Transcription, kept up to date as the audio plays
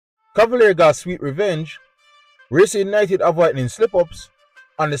Cavalier got sweet revenge, Racing United avoiding slip-ups,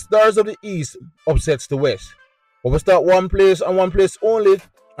 and the Stars of the East upsets the West. But we start one place and one place only,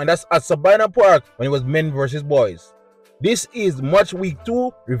 and that's at Sabina Park when it was men versus boys. This is Match Week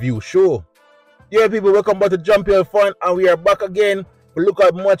 2 review show. Yeah, people, welcome back to Champion Fun, and we are back again to look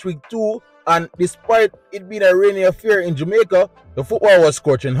at Match Week 2. And despite it being a rainy affair in Jamaica, the football was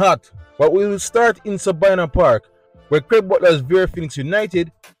scorching hot. But we will start in Sabina Park, where Craig Butler's Vere Phoenix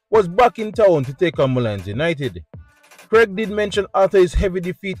United was back in town to take on Molynes United. Craig did mention after his heavy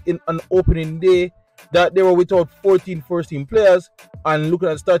defeat in an opening day that they were without 14 first-team players, and looking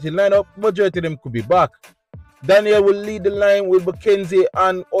at the starting lineup, majority of them could be back. Daniel will lead the line with Mackenzie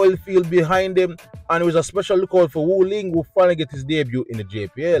and Oilfield behind him, and it was a special lookout for Wu Ling, who finally get his debut in the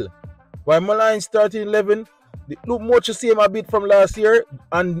JPL. While Molynes starting 11, they look much the same a bit from last year,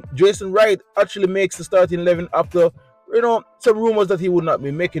 and Jason Wright actually makes the starting 11 after some rumors that he would not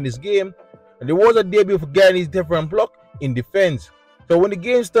be making this game. And there was a debut for Guyanese different block in defense. So when the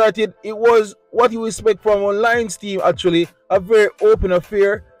game started, it was what you expect from a Lions team, actually a very open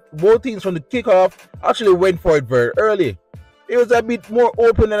affair. Both teams from the kickoff actually went for it very early. It was a bit more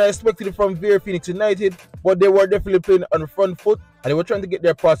open than I expected from Vere Phoenix United, but they were definitely playing on the front foot and they were trying to get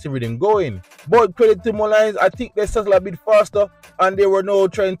their passing rhythm going. But credit to Molynes, I think they settled a bit faster, and they were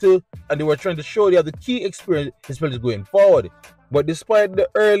trying to show they have the key experience, especially going forward. But despite the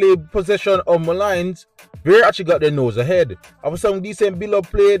early possession of Molynes, Vere actually got their nose ahead. After some decent build-up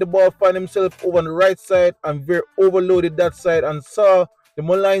play, the ball found himself over on the right side, and Vere overloaded that side and saw the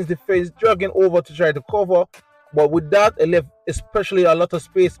Molynes defense dragging over to try to cover. But with that, it left especially a lot of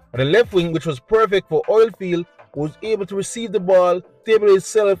space on the left wing, which was perfect for Oilfield, who was able to receive the ball, stabilize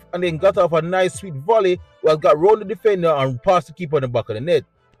himself, and then got off a nice sweet volley, while got round the defender and passed the keeper on the back of the net.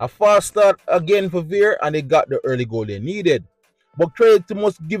 A fast start again for Vere, and they got the early goal they needed. But credit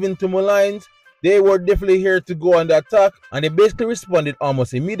must given to Molynes, they were definitely here to go on the attack, and they basically responded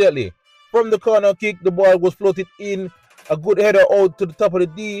almost immediately. From the corner kick, the ball was floated in, a good header out to the top of the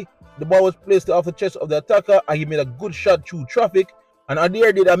D. The ball was placed off the chest of the attacker, and he made a good shot through traffic. And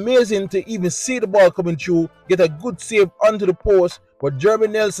Adair did amazing to even see the ball coming through, get a good save onto the post. But Jeremy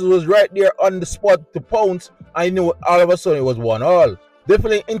Nelson was right there on the spot to pounce. I knew all of a sudden it was 1-1.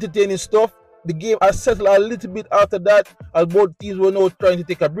 Definitely entertaining stuff. The game has settled a little bit after that, as both teams were now trying to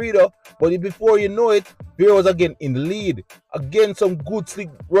take a breather. But before you know it, Vere was again in the lead. Again, some good slick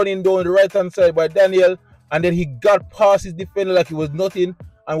running down the right hand side by Daniel. And then he got past his defender like it was nothing,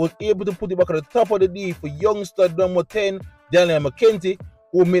 and was able to put it back at the top of the D for youngster number 10, Daniel McKenzie,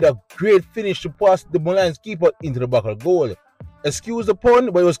 who made a great finish to pass the Molynes keeper into the back of the goal. Excuse the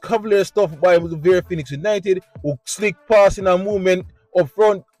pun, but it was Cavalier stuff by the Vere Phoenix United, who slick passing and movement up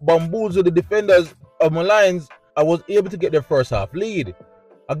front, bamboozled the defenders of Molynes, and was able to get their first half lead.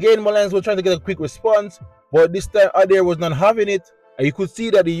 Again, Molynes were trying to get a quick response, but this time Adair was not having it, and you could see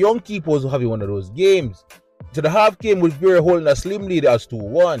that the young keeper was having one of those games. So the half came with Vere holding a slim lead as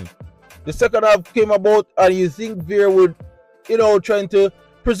 2-1. The second half came about, and you think Vere would, trying to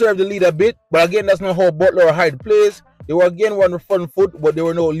preserve the lead a bit. But again, that's not how Butler or Hyde plays. They were again on the front foot, but they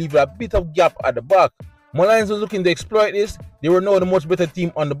were now leaving a bit of gap at the back. Molynes was looking to exploit this. They were now the much better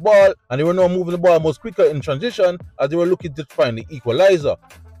team on the ball, and they were now moving the ball much quicker in transition, as they were looking to find the equalizer.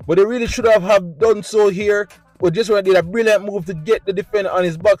 But they really should have done so here. But just when they did a brilliant move to get the defender on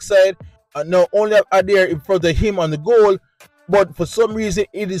his backside, and not only have Adair in front of him on the goal, but for some reason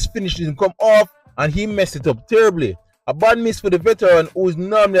his finish didn't come off, and he messed it up terribly. A bad miss for the veteran, who is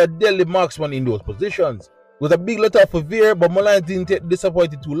normally a deadly marksman in those positions. It was a big let off for Vere, but Molynes didn't get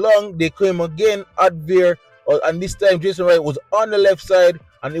disappointed too long. They came again at Vere, and this time Jason Wright was on the left side,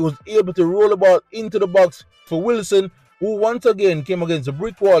 and he was able to roll the ball into the box for Wilson, who once again came against the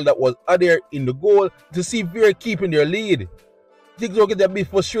brick wall that was Adair in the goal, to see Vere keeping their lead. Things were getting a bit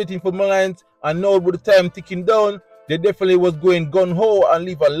frustrating for Molynes, and now with the time ticking down, they definitely was going gun-ho and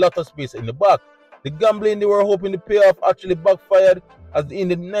leave a lot of space in the back. The gambling they were hoping to pay off actually backfired, as in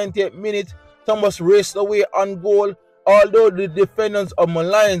the 98th minute, Thomas raced away on goal. Although the defenders of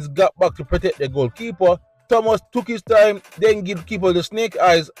Molynes got back to protect their goalkeeper, Thomas took his time, then gave the keeper the snake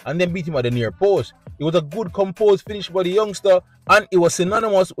eyes, and then beat him at the near post. It was a good composed finish by the youngster, and it was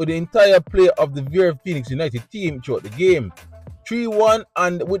synonymous with the entire play of the Vere Phoenix United team throughout the game. 3-1,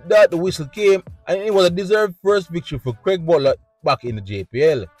 and with that the whistle came, and it was a deserved first victory for Craig Butler back in the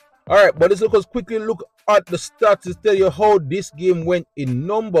JPL. Alright, but let's quickly look at the stats to tell you how this game went in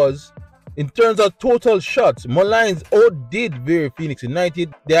numbers. In terms of total shots, Molynes outdid Vere Phoenix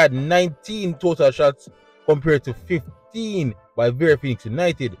United. They had 19 total shots compared to 15 by Vere Phoenix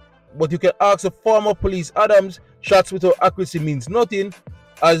United. But you can ask the former Police Adams, shots without accuracy means nothing.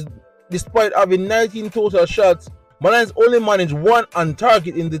 as despite having 19 total shots, Molynes only managed 1 on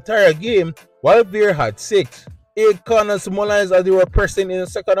target in the entire game, while Vere had 6. 8 corners to Molynes as they were pressing in the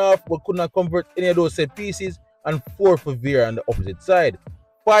second half but could not convert any of those set pieces, and 4 for Vere on the opposite side.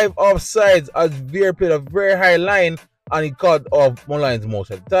 5 offsides as Vere played a very high line and he caught off Molynes most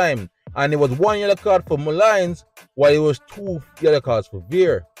of the time. And it was 1 yellow card for Molynes while it was 2 yellow cards for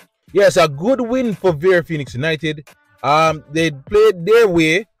Vere. Yes, a good win for Vere Phoenix United. They played their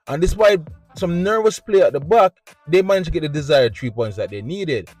way, and despite some nervous play at the back, they managed to get the desired 3 points that they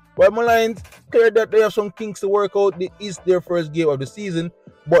needed. While Molynes cleared that they have some kinks to work out, it is their first game of the season.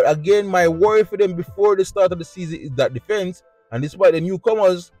 But again, my worry for them before the start of the season is that defense. And despite the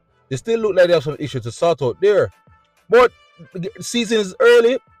newcomers, they still look like they have some issues to sort out there. But the season is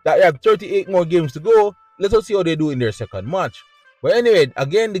early, that they have 38 more games to go. Let us see how they do in their second match. But anyway,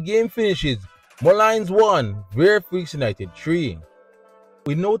 again, the game finishes. Molynes 1, Vere Phoenix United 3.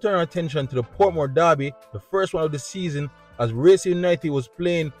 We now turn our attention to the Portmore derby, the first one of the season, as Racing United was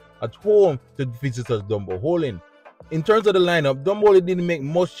playing at home to visitors Dunbeholden. In terms of the lineup, Dunbeholden didn't make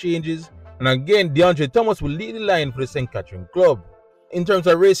much changes, and again, DeAndre Thomas will lead the line for the St. Catherine club. In terms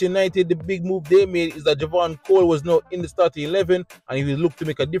of Racing United, the big move they made is that Javon Cole was now in the starting 11, and he will look to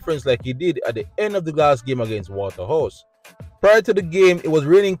make a difference like he did at the end of the last game against Waterhouse. Prior to the game, it was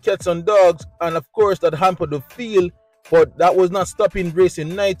raining cats and dogs, and of course that hampered the field, but that was not stopping Racing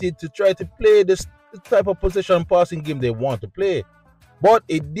United to try to play this type of possession passing game they want to play. But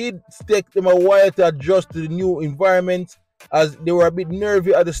it did take them a while to adjust to the new environment, as they were a bit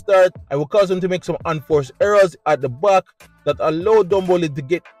nervy at the start and will cause them to make some unforced errors at the back that allowed Dunbeholden to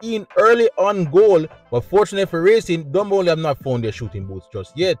get in early on goal. But fortunately for Racing, Dunbeholden have not found their shooting boots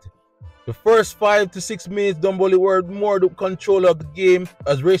just yet. The first 5 to 6 minutes, Dunbeholden were more the control of the game,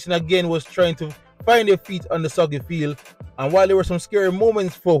 as Racing again was trying to find their feet on the soggy field. And while there were some scary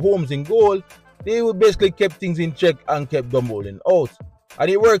moments for Holmes in goal, they basically kept things in check and kept Dunbeholden out. And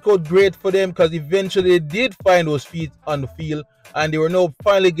it worked out great for them because eventually they did find those feet on the field, and they were now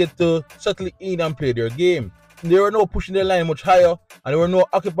finally get to settle in and play their game. They were now pushing their line much higher, and they were now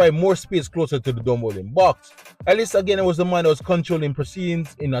occupying more space closer to the Dunbeholden box. At least again, it was the man that was controlling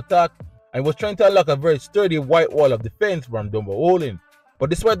proceedings in attack and was trying to unlock a very sturdy white wall of defense from Dunbeholden. But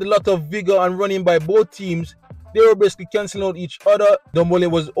despite a lot of vigor and running by both teams, they were basically cancelling out each other.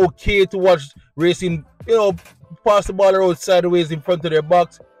 Dunbeholden was okay to watch Racing, pass the ball around sideways in front of their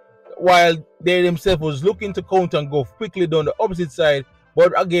box, while they themselves was looking to counter and go quickly down the opposite side.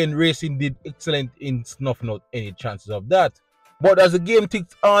 But again, Racing did excellent in snuffing out any chances of that. But as the game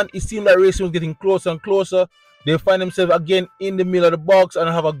ticked on, it seemed like Racing was getting closer and closer. They find themselves again in the middle of the box and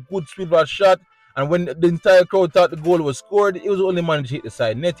have a good swivel shot. And when the entire crowd thought the goal was scored, it was only managed to hit the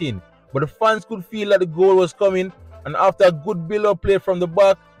side netting. But the fans could feel that the goal was coming, and after a good build-up play from the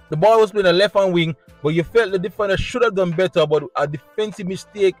back, the ball was playing a left-hand wing, but you felt the defender should have done better, but a defensive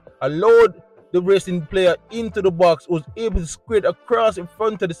mistake allowed the Racing player into the box, was able to square across in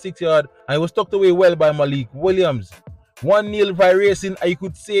front of the 6-yard, and it was tucked away well by Malik Williams. 1-0 by Racing, and you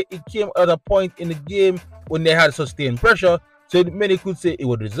could say it came at a point in the game when they had sustained pressure, so many could say it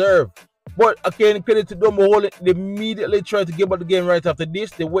was deserved. But again, credit to Dunbeholden, they immediately tried to give up the game right after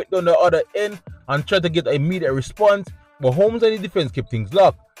this. They went down the other end and tried to get an immediate response, but Holmes and the defense kept things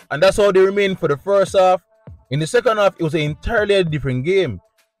locked. And that's how they remained for the first half. In the second half, it was an entirely different game.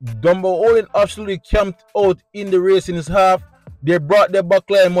 Dunbeholden absolutely camped out in the Racing's half. They brought their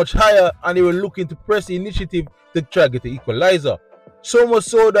backline much higher, and they were looking to press the initiative to try to get the equalizer. So much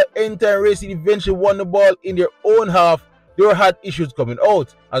so that anytime Racing eventually won the ball in their own half, they had issues coming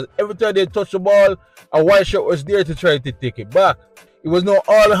out, as every time they touched the ball, a white shirt was there to try to take it back. It was now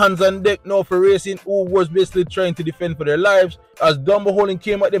all hands on deck now for Racing, who was basically trying to defend for their lives, as Dunbeholden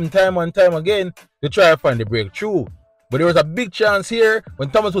came at them time and time again to try to find the breakthrough. But there was a big chance here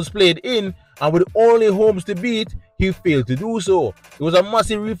when Thomas was played in, and with only Holmes to beat, he failed to do so. It was a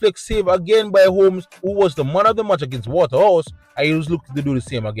massive reflex save again by Holmes, who was the man of the match against Waterhouse, and he was looking to do the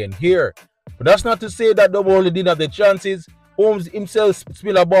same again here. But that's not to say that Dunbeholden didn't have the chances. Holmes himself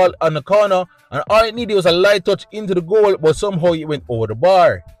spilled a ball on the corner, and all it needed was a light touch into the goal, but somehow it went over the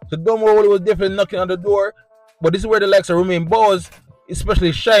bar. So Dunbeholden was definitely knocking on the door, but this is where the likes of Romain Bowes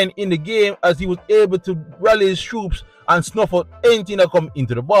especially shine in the game, as he was able to rally his troops and snuff out anything that come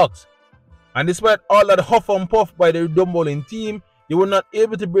into the box. And despite all that huff and puff by the Dunbeholden team, they were not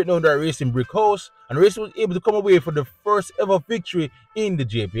able to break down that Racing brick house, and Racing was able to come away for the first ever victory in the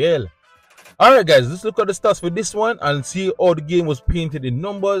JPL. Alright guys, let's look at the stats for this one and see how the game was painted in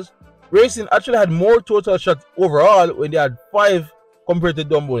numbers. Racing actually had more total shots overall when they had 5 compared to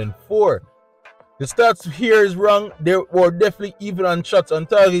Dunbeholden 4. The stats here is wrong. They were definitely even on shots on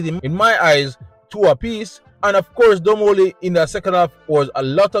target in my eyes, 2 apiece. And of course, Dunbeholden in the second half was a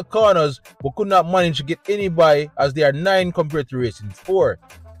lot of corners, but could not manage to get any by, as they are 9 compared to Racing's 4.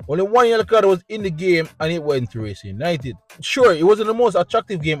 Only 1 yellow card was in the game, and it went to Racing United. Sure, it wasn't the most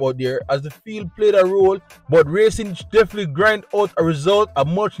attractive game out there, as the field played a role, but Racing definitely grind out a result, a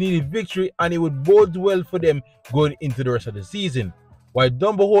much needed victory, and it would bode well for them going into the rest of the season. While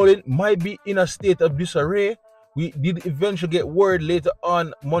Dunbeholden might be in a state of disarray, we did eventually get word later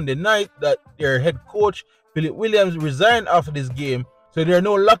on Monday night that their head coach, Philip Williams, resigned after this game, so they are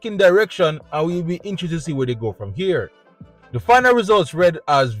now lacking direction, and we will be interested to see where they go from here. The final results read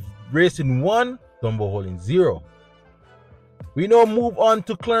as Racing 1, Dunbeholden 0. We now move on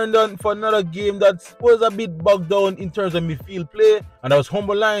to Clarendon for another game that was a bit bogged down in terms of midfield play, and that was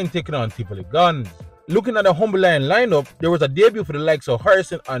Humber Lion taking on Tivoli Guns. Looking at the Humber Lion lineup, there was a debut for the likes of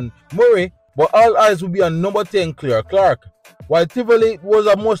Harrison and Murray, but all eyes would be on number 10, Claire Clark. While Tivoli was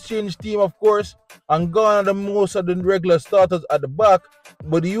a must-change team, of course, and gone are the most of the regular starters at the back,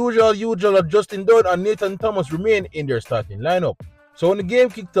 but the usual of Justin Dunn and Nathan Thomas remained in their starting lineup. So when the game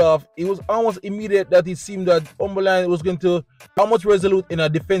kicked off, it was almost immediate that it seemed that Humber Lion was going to almost resolute in a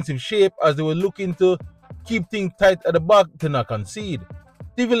defensive shape, as they were looking to keep things tight at the back to not concede.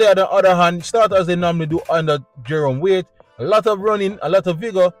 Tivoli, on the other hand, started as they normally do under Jerome Waite, a lot of running, a lot of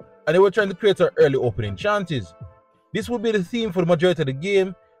vigor, and they were trying to create some early opening chances. This would be the theme for the majority of the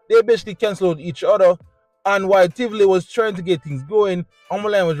game. They basically cancelled each other, and while Tivoli was trying to get things going,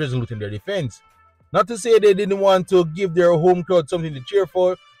 Humber Lion was resolute in their defense. Not to say they didn't want to give their home crowd something to cheer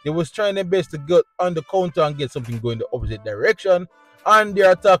for, they was trying their best to get on the counter and get something going the opposite direction, and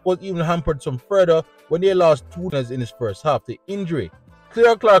their attack was even hampered some further when they lost 2 runners in his first half to injury.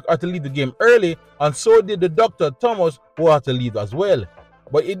 Claire Clark had to leave the game early, and so did the Dr. Thomas, who had to leave as well.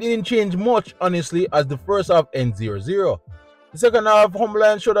 But it didn't change much, honestly, as the first half ended 0-0. The second half, Humber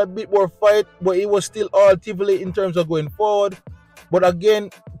Lion showed a bit more fight, but it was still all Tivoli in terms of going forward. But again,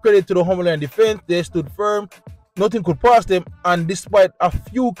 credit to the Humber Lion defense, they stood firm, nothing could pass them, and despite a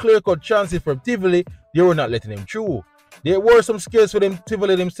few clear-cut chances from Tivoli, they were not letting them through. There were some skills for them,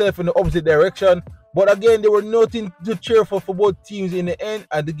 Tivoli themselves in the opposite direction, but again, there were nothing to cheer for both teams in the end,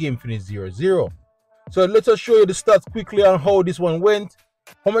 and the game finished 0-0. So let us show you the stats quickly on how this one went.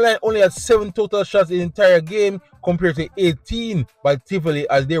 Humber Lion only had 7 total shots in the entire game compared to 18 by Tivoli,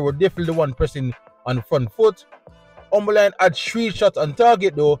 as they were definitely the one pressing on the front foot. Humber Lion had 3 shots on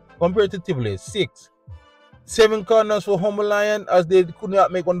target though, compared to Tivoli's 6. 7 corners for Humber Lion, as they could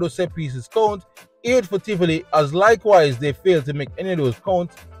not make one of those set pieces count. 8 for Tivoli, as likewise they failed to make any of those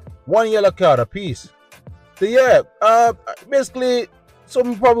count. 1 yellow card apiece. So yeah, basically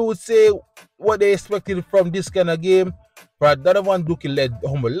some probably would say what they expected from this kind of game. But Donovan Duke led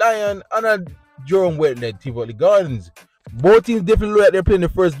Humber Lion, and Jerome Waite led Tivoli Guns. Both teams definitely look like they're playing the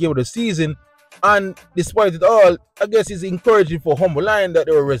first game of the season, and despite it all, I guess it's encouraging for Humber Lion that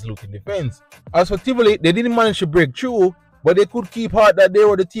they were resolute in defense. As for Tivoli, they didn't manage to break through, but they could keep heart that they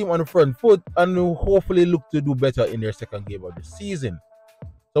were the team on the front foot and will hopefully look to do better in their second game of the season.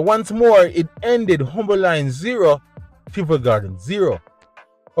 So once more, it ended Humber Lion 0, Tivoli Gardens 0.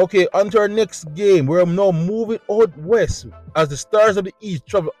 Okay, on to our next game. We're now moving out west as the Stars of the East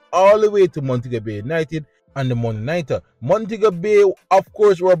travel all the way to Montego Bay United and the Monday Nighter. Montego Bay, of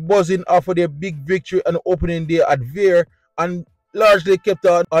course, were buzzing after their big victory on the opening day at Vere, and largely kept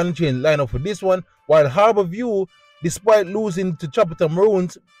an unchanged lineup for this one, while Harbourview, despite losing to Chapelton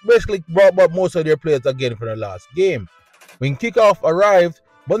Maroons, basically brought back most of their players again for the last game. When kickoff arrived,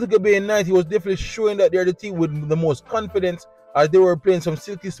 Montego Bay United was definitely showing that they're the team with the most confidence, as they were playing some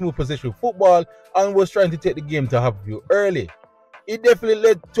silky smooth possession football and was trying to take the game to Harbourview early. It definitely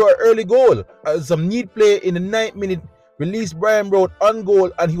led to an early goal, as some neat play in the 9th minute released Brian Brown on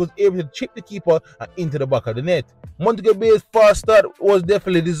goal, and he was able to chip the keeper and into the back of the net. Montego Bay's fast start was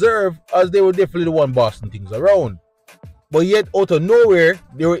definitely deserved, as they were definitely the one bossing things around. But yet, out of nowhere,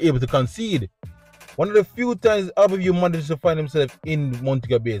 they were able to concede. One of the few times Harbourview managed to find themselves in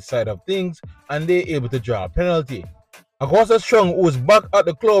Montego Bay's side of things, and they were able to draw a penalty. Acosta Strong, who was back at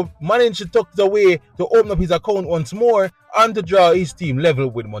the club, managed to tuck it away to open up his account once more and to draw his team level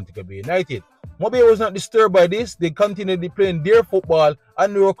with Montego Bay United. Mobay was not disturbed by this. They continued playing their football,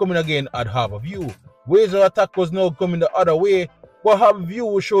 and they were coming again at Harbourview. Ways of attack was now coming the other way, but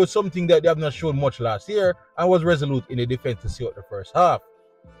Harbourview showed something that they have not shown much last year and was resolute in the defense to see out the first half.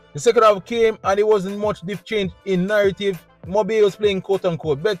 The second half came, and it wasn't much diff change in narrative. Mobay was playing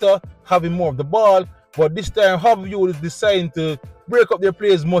quote-unquote better, having more of the ball, but this time Harbourview was deciding to break up their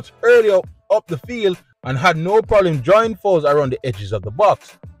players much earlier up the field and had no problem drawing fouls around the edges of the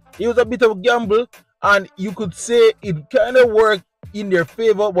box. It was a bit of a gamble, and you could say it kind of worked in their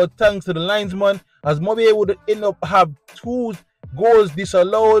favor, but thanks to the linesman, as Molynes would end up have 2 goals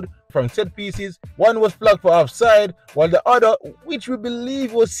disallowed from set pieces. One was flagged for offside, while the other, which we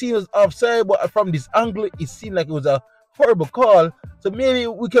believe was seen as offside, but from this angle it seemed like it was a horrible call. So maybe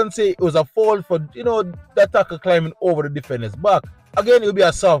we can say it was a foul for, the attacker climbing over the defender's back. Again, it would be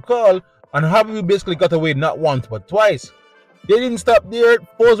a soft call, and Harvey basically got away not once but twice. They didn't stop there.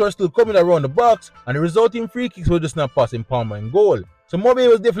 Foes were still coming around the box, and the resulting free kicks were just not passing Portmore in goal. So Molynes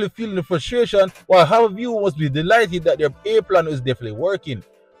was definitely feeling the frustration, while Harvey must be delighted that their A plan was definitely working.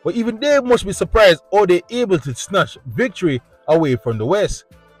 But even they must be surprised how they able to snatch victory away from the West.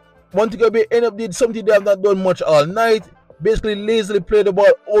 Montego Bay ended up did something they have not done much all night. Basically lazily played the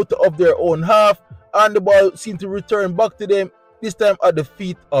ball out of their own half, and the ball seemed to return back to them, this time at the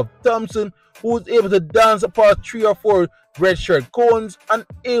feet of Thompson, who was able to dance past 3 or 4 red shirt cones and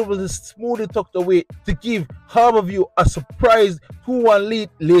able to smoothly tuck away to give Harborview a surprise 2-1 lead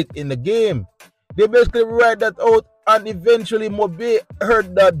late in the game. They basically ride that out, and eventually Mobe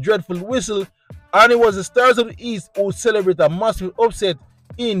heard that dreadful whistle, and it was the Stars of the East who celebrate a massive upset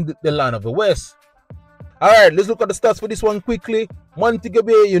in the land of the West. Alright, let's look at the stats for this one quickly. Montego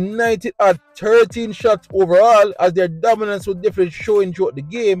Bay United had 13 shots overall, as their dominance was definitely showing throughout the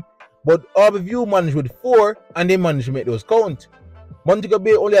game, but Harborview managed with 4, and they managed to make those count. Montego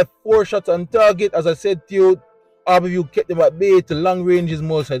Bay only had 4 shots on target. As I said to you, Harborview kept them at bay to long ranges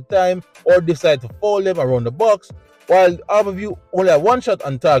most of the time, or decided to foul them around the box, while Harborview only had 1 shot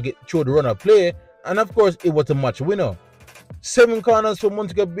on target through the run of play, and of course it was a match winner. 7 corners for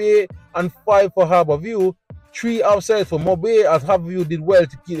Montego Bay and 5 for Harborview, 3 offsides for Mobe, as Harborview did well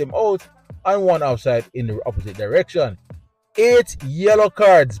to keep them out, and 1 offside in the opposite direction. 8 yellow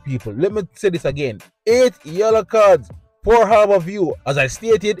cards, people. Let me say this again. 8 yellow cards for Harborview. As I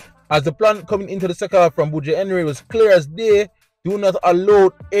stated, as the plan coming into the second half from Buja Henry was clear as day, do not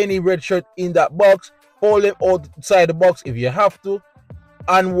allow any red shirt in that box. Foul them outside the box if you have to,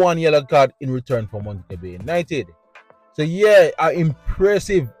 and 1 yellow card in return for Montego Bay United. So yeah, an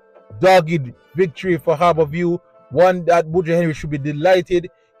impressive dogged victory for Harborview, one that Buja Henry should be delighted.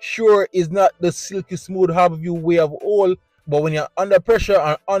 Sure, is not the silky smooth Harborview way of all, but when you're under pressure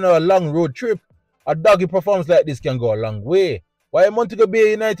and on a long road trip, a dogged performance like this can go a long way. While Montego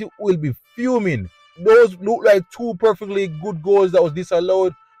Bay United will be fuming. Those look like 2 perfectly good goals that was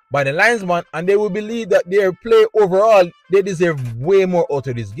disallowed by the linesman, and they will believe that their play overall, they deserve way more out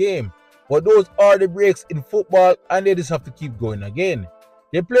of this game. But those are the breaks in football, and they just have to keep going again.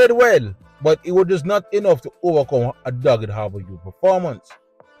 They played well, but it was just not enough to overcome a dogged Harborview performance.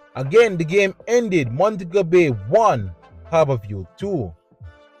 Again, the game ended Montego Bay 1, Harborview 2.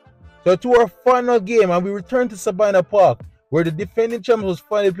 So to our final game, and we return to Sabina Park, where the defending champions was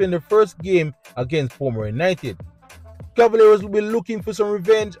finally playing their first game against Portmore United. Cavalier will be looking for some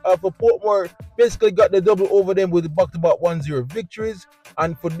revenge after Portmore basically got the double over them with back-to-back 1-0 victories.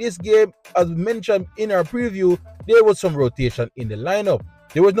 And for this game, as mentioned in our preview, there was some rotation in the lineup.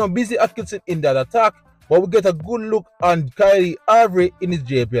 There was no Busy Atkinson in that attack, but we get a good look on Kylie Avery in his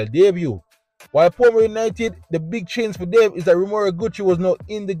JPL debut. While Portmore United, the big change for them is that Romero Gucci was not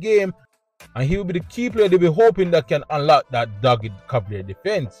in the game, and he will be the key player they'll be hoping that can unlock that dogged Cavalier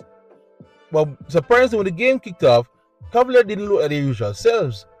defense. But surprisingly, when the game kicked off, Cavalier didn't look like their usual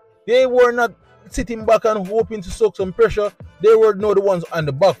selves. They were not sitting back and hoping to soak some pressure. They were not the ones on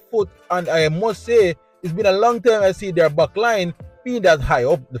the back foot, and I must say, it's been a long time I see their back line being that high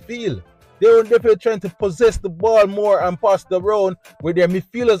up the field. They were definitely trying to possess the ball more and pass the round, with their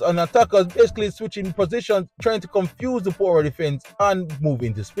midfielders and attackers basically switching positions, trying to confuse the Portmore defense and move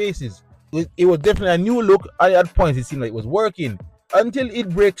into spaces. It was definitely a new look, and at points it seemed like it was working, until it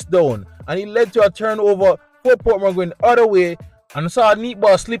breaks down, and it led to a turnover for Portmore going the other way, and saw a neat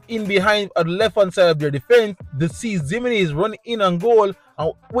ball slip in behind at the left hand side of their defense. The see Zimines run in and goal,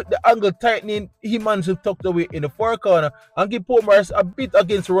 and with the angle tightening, he managed to tuck away in the far corner and give Portmore a bit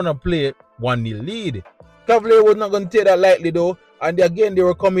against the run and play 1-0 lead. Cavalier was not going to take that lightly though, and again they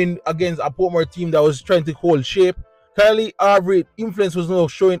were coming against a Portmore team that was trying to hold shape. Kylie Avery influence was now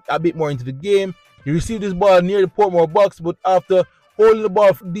showing a bit more into the game. He received this ball near the Portmore box, but after holding the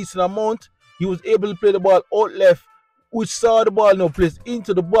ball for a decent amount, he was able to play the ball out left, which saw the ball now placed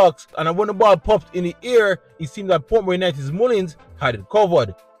into the box, and when the ball popped in the air, it seemed that Portmore United's Molynes had it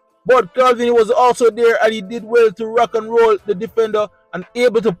covered. But Calvin was also there, and he did well to rock and roll the defender and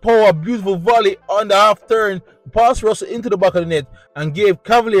able to power a beautiful volley on the half turn, pass Russell into the back of the net, and gave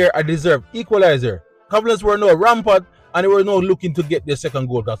Cavalier a deserved equalizer. Cavaliers were now rampant, and they were now looking to get their second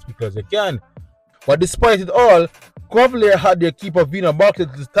goal as quick as they can. But despite it all, Cavalier had their keeper Vina Barkley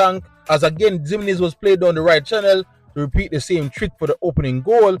to tank, as again Jimenez was played down the right channel to repeat the same trick for the opening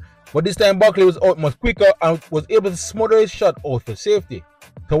goal, but this time Barkley was out much quicker and was able to smother his shot out for safety.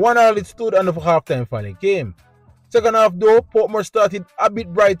 So 1-1 it stood and the half-time finally came. Second half though, Portmore started a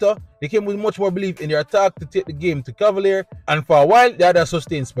bit brighter. They came with much more belief in their attack to take the game to Cavalier, and for a while they had a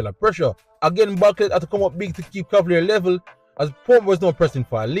sustained spell of pressure. Again, Barkley had to come up big to keep Cavalier level, as Portmore was now pressing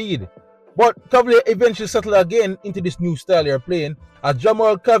for a lead. But Cavalier eventually settled again into this new style they are playing, as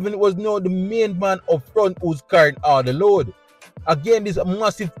Jamal Calvin was now the main man up front who's carrying all the load. Again, this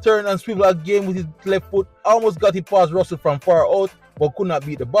massive turn and swivel again with his left foot almost got it past Russell from far out, but could not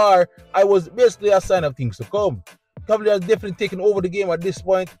beat the bar. I was basically a sign of things to come. Cavalier has definitely taken over the game at this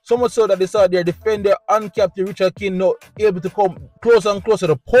point, so much so that they saw their defender and captain Richard King now able to come closer and closer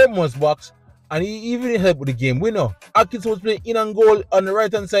to Portmore's box, and he even helped with the game winner. Atkins was playing in and goal on the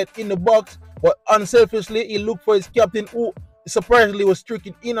right hand side in the box, but unselfishly he looked for his captain, who surprisingly was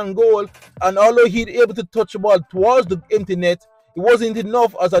stricken in and goal, and although he'd able to touch the ball towards the empty net, it wasn't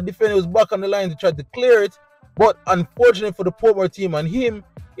enough as a defender was back on the line to try to clear it. But unfortunately for the Portmore team and him,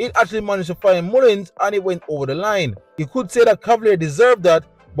 it actually managed to find Molynes and it went over the line. You could say that Cavalier deserved that,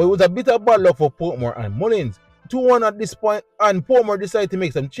 but it was a bit of bad luck for Portmore and Molynes. 2-1 at this point, and Portmore decided to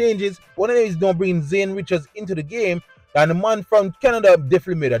make some changes. One of them is now bringing Zane Richards into the game, and the man from Canada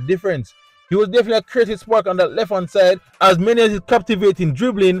definitely made a difference. He was definitely a creative spark on that left hand side, as many as his captivating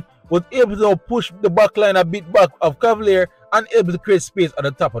dribbling was able to now push the back line a bit back of Cavalier and able to create space at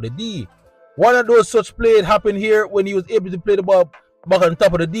the top of the D. One of those such plays happened here when he was able to play the ball back on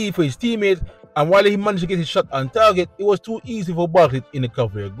top of the D for his teammates, and while he managed to get his shot on target, it was too easy for Barkley in the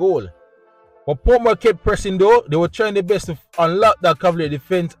Cavalier goal. But Portmore kept pressing though. They were trying their best to unlock that Cavalier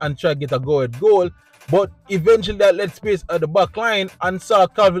defense and try to get a go-ahead goal, but eventually that led space at the back line and saw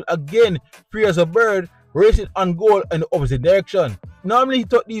Calvin again free as a bird, racing on goal in the opposite direction. Normally he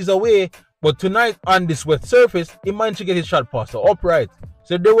took these away, but tonight on this wet surface, he managed to get his shot past the upright.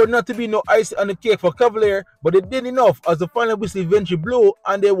 So there were not to be no icing on the cake for Cavalier, but they did enough as the final whistle eventually blew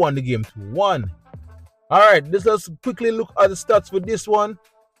and they won the game 2-1. Alright, let's quickly look at the stats for this one.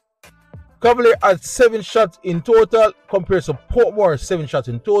 Cavalier had 7 shots in total compared to Portmore 7 shots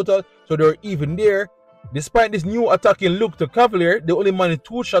in total, so they were even there. Despite this new attacking look to Cavalier, they only managed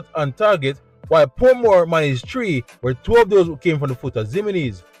 2 shots on target, while Portmore managed 3, where 2 of those came from the foot of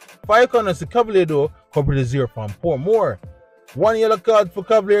Jimenez. 5 corners to Cavalier though compared to 0 from Portmore. 1 yellow card for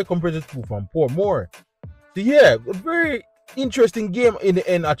Cavalier compared to 2 from Portmore. So yeah, a very interesting game in the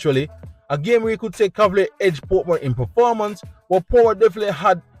end actually. A game where you could say Cavalier edged Portmore in performance, while Portmore definitely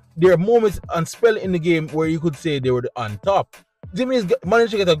had their moments and spell in the game where you could say they were on top. Jimenez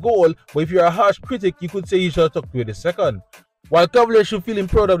managed to get a goal, but if you're a harsh critic, you could say he should have tucked away the second. While Cavalier should feel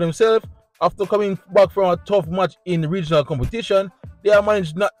proud of themselves, after coming back from a tough match in regional competition, they have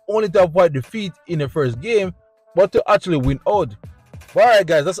managed not only to avoid defeat in the first game, but to actually win out. Alright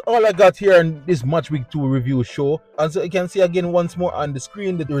guys, that's all I got here in this Match Week 2 review show. And so you can see again once more on the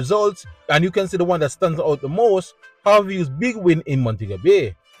screen the results, and you can see the one that stands out the most, Harvey's big win in Montego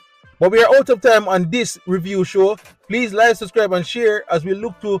Bay. But we are out of time on this review show. Please like, subscribe and share as we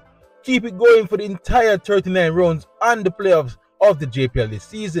look to keep it going for the entire 39 rounds and the playoffs of the JPL this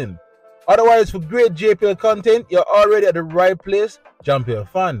season. Otherwise, for great JPL content, you're already at the right place. JPL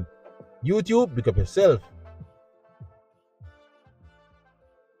fan. YouTube, pick up yourself.